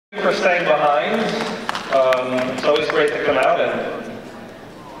For staying behind. It's always great to come out and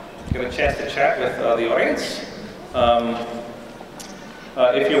get a chance to chat with the audience.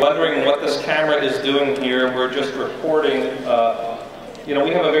 If you're wondering what this camera is doing here, we're just recording.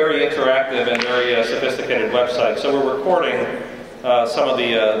 We have a very interactive and very sophisticated website, so we're recording some of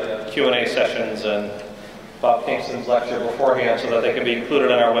the Q&A sessions and Bob Kingston's lecture beforehand so that they can be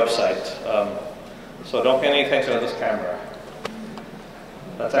included on our website. So don't pay any attention to this camera.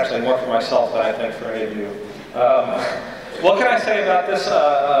 That's actually more for myself than I think for any of you. What can I say about this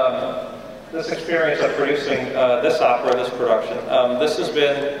this experience of producing this opera, this production? This has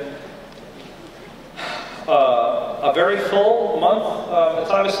been a very full month. It's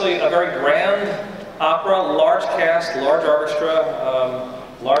obviously a very grand opera, large cast, large orchestra,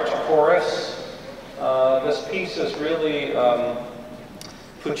 large chorus. This piece is really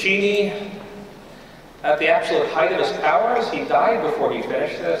Puccini at the absolute height of his powers. He died before he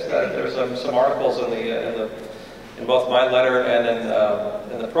finished this. There's some articles in both my letter and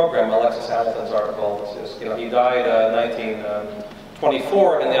in the program, Alexis Hamilton's article. It's just, he died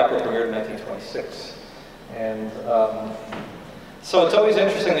 1924 and the opera premiered in 1926. And so it's always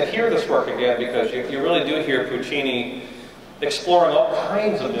interesting to hear this work again because you really do hear Puccini exploring all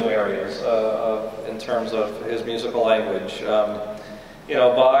kinds of new areas in terms of his musical language.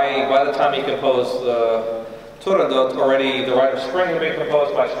 By the time he composed Turandot, already The Rite of Spring had been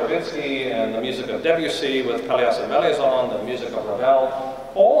composed by Stravinsky, and the music of Debussy with Callias and Melaison, the music of Ravel.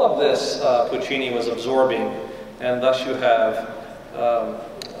 All of this Puccini was absorbing, and thus you have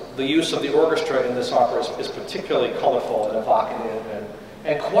the use of the orchestra in this opera is particularly colorful and evocative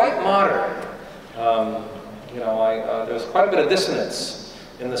and quite modern. There's quite a bit of dissonance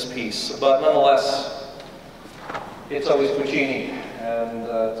in this piece, but nonetheless, it's always Puccini. And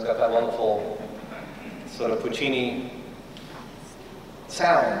it's got that wonderful sort of Puccini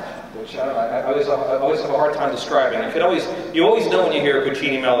sound, which I always have a hard time describing. You always know when you hear a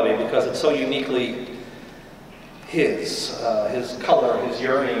Puccini melody because it's so uniquely his color, his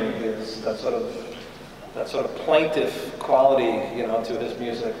yearning, that sort of plaintive quality, to his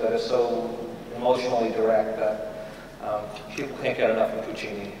music that is so emotionally direct that people can't get enough of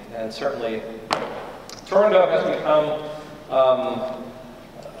Puccini. And certainly, Turandot has become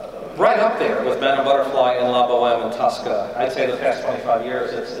right up there with Man and Butterfly and La Boheme and Tosca. I'd say the past 25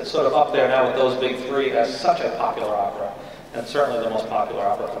 years, it's sort of up there now with those big three as such a popular opera, and certainly the most popular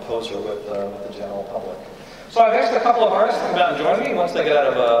opera composer with the general public. So I've asked a couple of artists to come out and join me once they get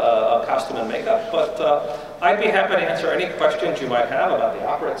out of a costume and makeup, but I'd be happy to answer any questions you might have about the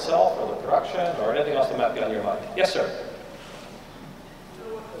opera itself or the production or anything else that might be on your mind. Yes, sir.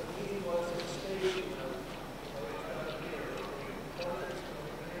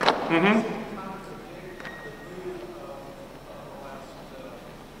 Mm-hmm.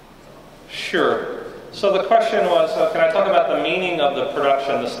 Sure. So the question was, can I talk about the meaning of the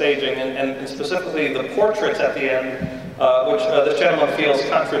production, the staging, and specifically the portraits at the end, which this gentleman feels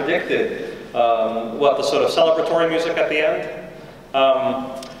contradicted, the sort of celebratory music at the end?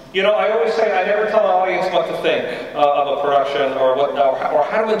 I always say I never tell an audience what to think of a production or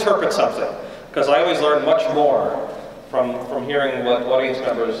how to interpret something, because I always learn much more from hearing what audience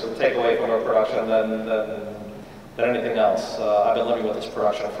members take away from a production than anything else. I've been living with this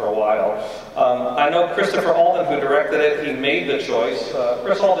production for a while. I know Christopher Alden, who directed it, he made the choice.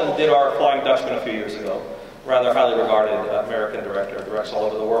 Chris Alden did our Flying Dutchman a few years ago. Rather highly regarded American director, directs all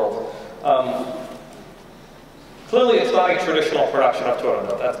over the world. Clearly it's not a traditional production of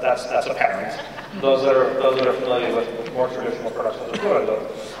Turandot. That's apparent. Those that are familiar with more traditional productions of Turandot.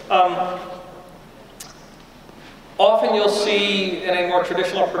 Often you'll see in a more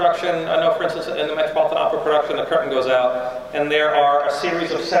traditional production, I know for instance in the Metropolitan Opera production, the curtain goes out and there are a series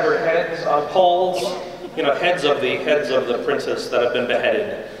of severed heads on poles, heads of the princes that have been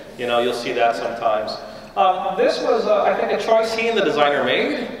beheaded. You'll see that sometimes. This was, I think, a choice he and the designer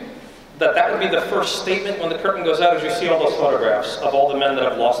made, that would be the first statement when the curtain goes out, as you see all those photographs of all the men that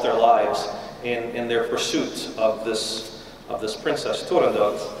have lost their lives in their pursuit of this princess,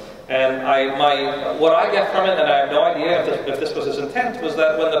 Turandot. And what I get from it, and I have no idea if this was his intent, was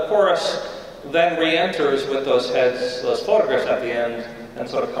that when the chorus then re-enters with those heads, those photographs at the end, and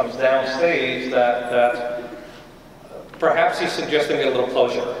sort of comes down stage, that perhaps he's suggesting a little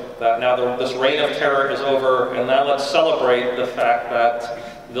closure. That now this reign of terror is over, and now let's celebrate the fact that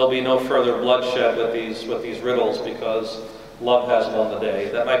there'll be no further bloodshed with these riddles because love has won the day.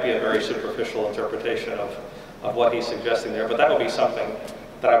 That might be a very superficial interpretation of what he's suggesting there, but that would be something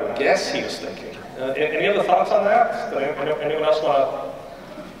that I would guess he was thinking. Any other thoughts on that? Did anyone else want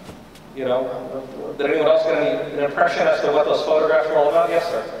to, did anyone else get an impression as to what those photographs were all about? Yes,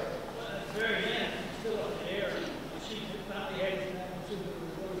 sir.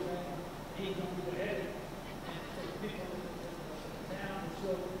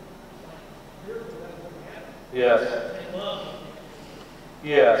 Yes.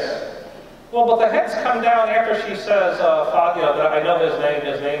 Yes. Well, but the heads come down after she says, that I know his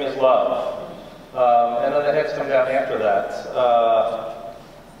name is love. And then the heads come down after that.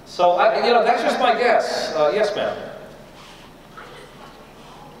 So, that's just my guess. Yes, ma'am.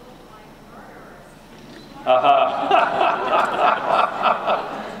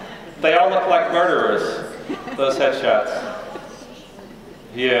 They all look like murderers, those headshots.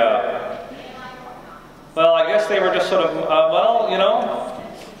 Yeah. Well, I guess they were just sort of,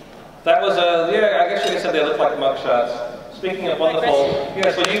 that was I guess you could say they look like mugshots. Speaking of wonderful,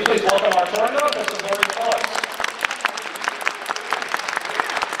 yes, would you please welcome our Turandot? This is Lori Phillips.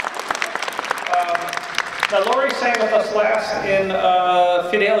 Now, Lori sang with us last in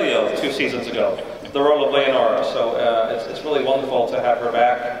Fidelio 2 seasons ago, the role of Leonora. So it's really wonderful to have her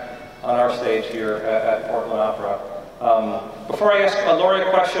back on our stage here at Portland Opera. Before I ask Lori a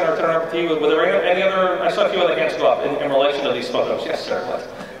question or turn it over to you, were there any other, I saw a few other hands go up in relation to these photos. Yes, sir. What?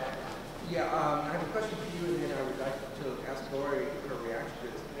 Yeah, I have a question for you, and then I would like to ask Lori her reaction to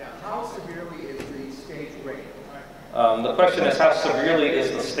this. How severely is the stage rate? The question is, how severely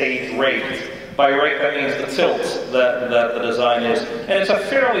is the stage rate? By rate, that means the tilt that the design is. And it's a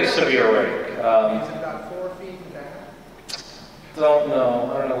fairly severe rate. Is it about 4 feet in back? Don't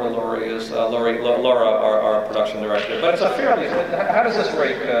know. I don't know where Lori is. Laura, our production director. But it's a fairly. How does this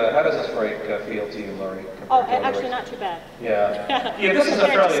rate feel to you, Lori? Oh, actually, not too bad. Yeah. Yeah. This is a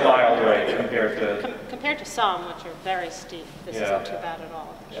fairly mild rate compared to. Compared to some, which are very steep, this isn't too bad at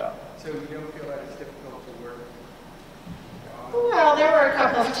all. Yeah. So you don't feel that it's difficult to work? Well, there were a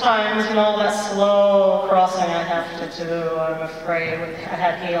couple of times, that slow crossing I have to do, I'm afraid. I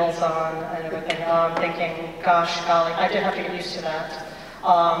had heels on and everything, thinking, gosh, golly, I did have to get used to that.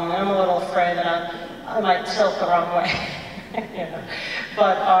 I'm a little afraid that I might tilt the wrong way.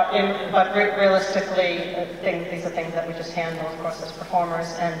 But realistically, these are things that we just handle, of course, as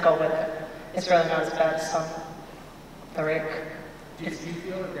performers and go with it. It's really not as bad as some, the rake. Do you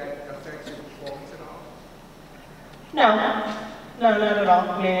feel that that affects your performance at all? No, not at all.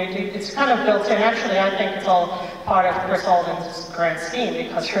 I mean, it's kind of built in. Actually, I think it's all part of Chris Holden's grand scheme,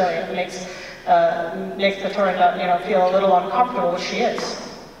 because really it makes the Turandot, feel a little uncomfortable, which she is.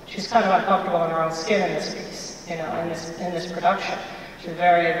 She's kind of uncomfortable in her own skin in this piece, in this production. She's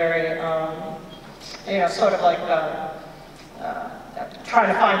very, very, sort of like trying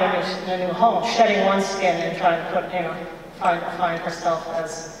to find a new home, shedding one skin and trying to put, find herself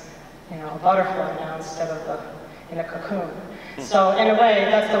as, a butterfly now instead of in a cocoon. So in a way,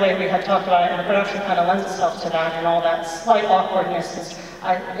 that's the way we had talked about it, and the production kind of lends itself to that, and all that slight awkwardness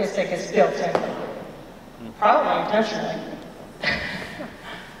I think is built in, probably intentionally.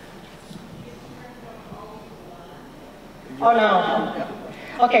 Oh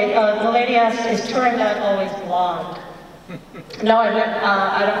no. Okay, the lady asked, is Turandot always blonde? No,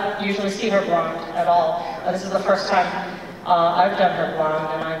 I don't usually see her blonde at all. This is the first time I've done her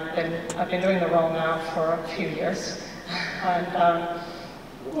blonde, and I've been doing the role now for a few years. And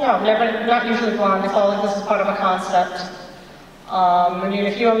not usually blonde. This is part of a concept. I mean,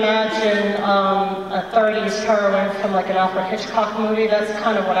 if you imagine a 30s heroine from like an Alfred Hitchcock movie, that's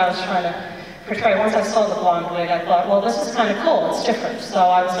kind of what I was trying to portray. Once I saw the blonde wig, I thought, well, this is kind of cool. It's different. So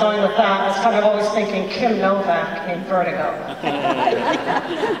I was going with that. I was kind of always thinking Kim Novak in Vertigo.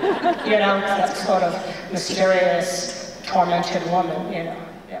 That sort of mysterious, tormented woman,